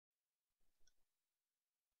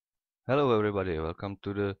Hello everybody, welcome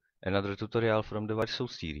to another tutorial from the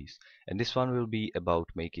WireSoul series, and this one will be about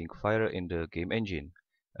making fire in the game engine.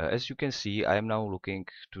 As you can see, I am now looking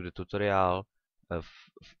to the tutorial,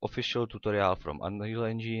 official tutorial from Unreal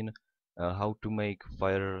Engine, how to make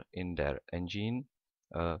fire in their engine,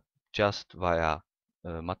 uh, just via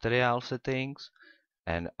material settings,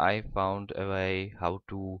 and I found a way how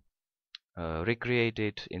to recreate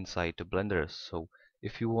it inside the Blender. So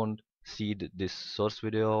if you want see this source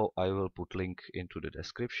video, I will put link into the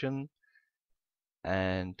description,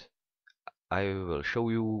 and I will show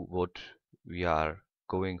you what we are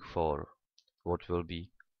going for, what will be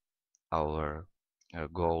our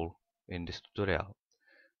goal in this tutorial.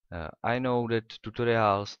 I know that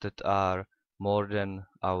tutorials that are more than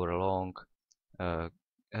hour long uh,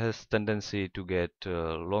 has tendency to get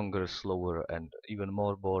longer, slower, and even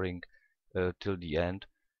more boring till the end.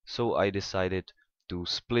 So I decided to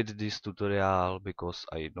split this tutorial because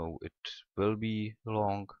I know it will be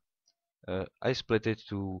long. I split it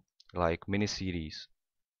to like mini series.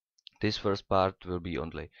 This first part will be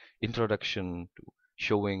only introduction to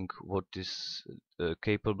showing what is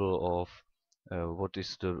capable of, what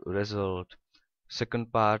is the result.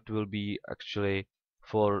 Second part will be actually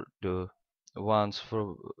for the ones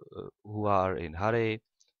who are in hurry,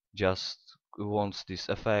 just wants this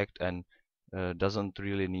effect and doesn't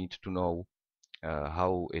really need to know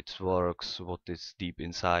how it works, what is deep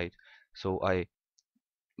inside. So I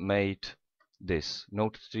made this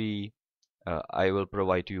node tree. I will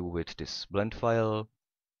provide you with this blend file.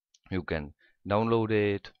 You can download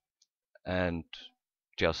it and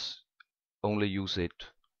just only use it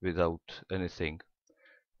without anything.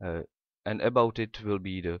 Uh, and about it will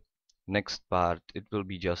be the next part. It will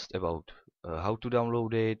be just about how to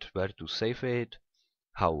download it, where to save it,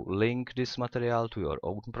 how link this material to your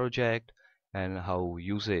own project, and how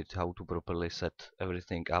use it, how to properly set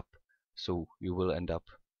everything up so you will end up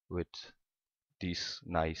with these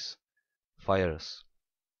nice fires.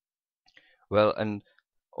 Well, and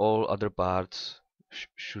all other parts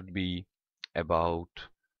should be about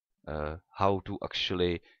how to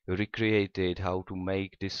actually recreate it, how to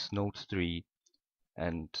make this node tree,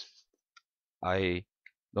 and I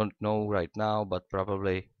don't know right now, but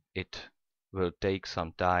probably it will take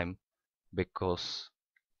some time because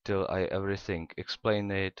till I everything explain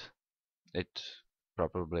it, it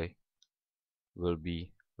probably will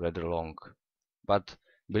be rather long. But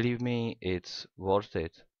believe me, it's worth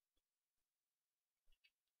it.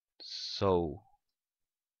 So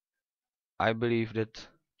I believe that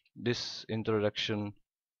this introduction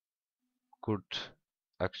could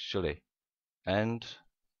actually end.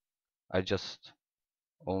 I just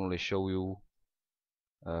only show you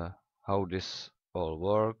uh, how this all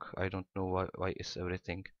work. I don't know why is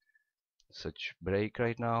everything such break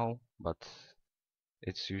right now, but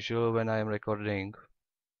it's usual when I am recording.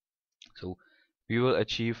 So we will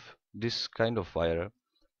achieve this kind of fire.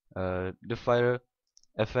 The fire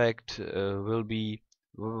effect will be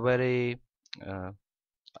very, uh,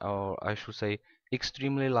 or I should say,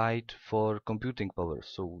 extremely light for computing power.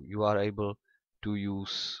 So you are able to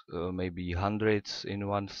use maybe hundreds in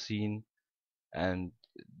one scene, and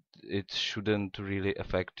it shouldn't really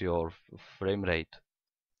affect your frame rate.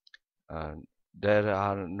 Uh, there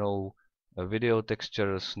are no video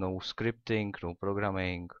textures, no scripting, no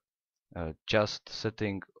programming, just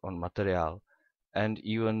setting on material, and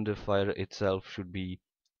even the file itself should be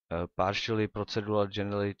partially procedural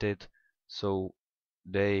generated, so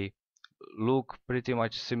they look pretty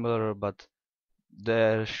much similar, but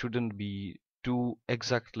there shouldn't be two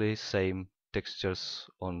exactly same textures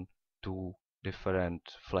on two different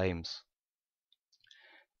flames.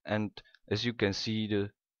 And as you can see,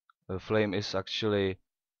 the flame is actually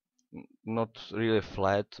not really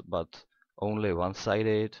flat, but only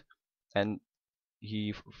one-sided, and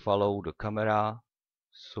he follow the camera,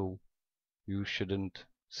 so you shouldn't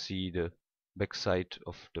see the backside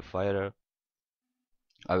of the fire.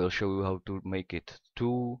 I will show you how to make it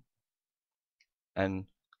too, and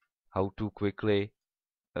how to quickly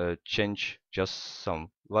change just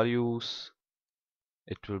some values.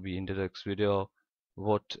 It will be in the next video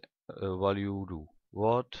what value do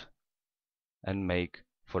what, and make,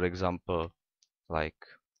 for example, like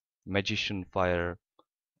magician fire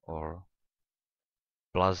or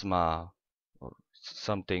plasma or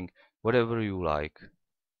something, whatever you like,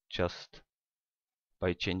 just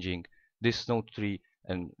by changing this node tree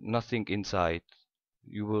and nothing inside,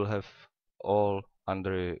 you will have all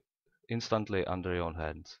under instantly under your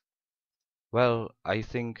hands. Well, I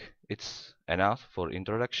think it's enough for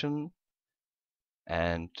introduction,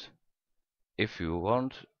 and if you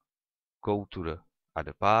want, go to the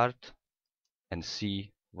other part and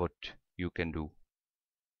see what you can do?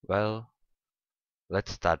 Well,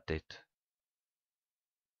 let's start it.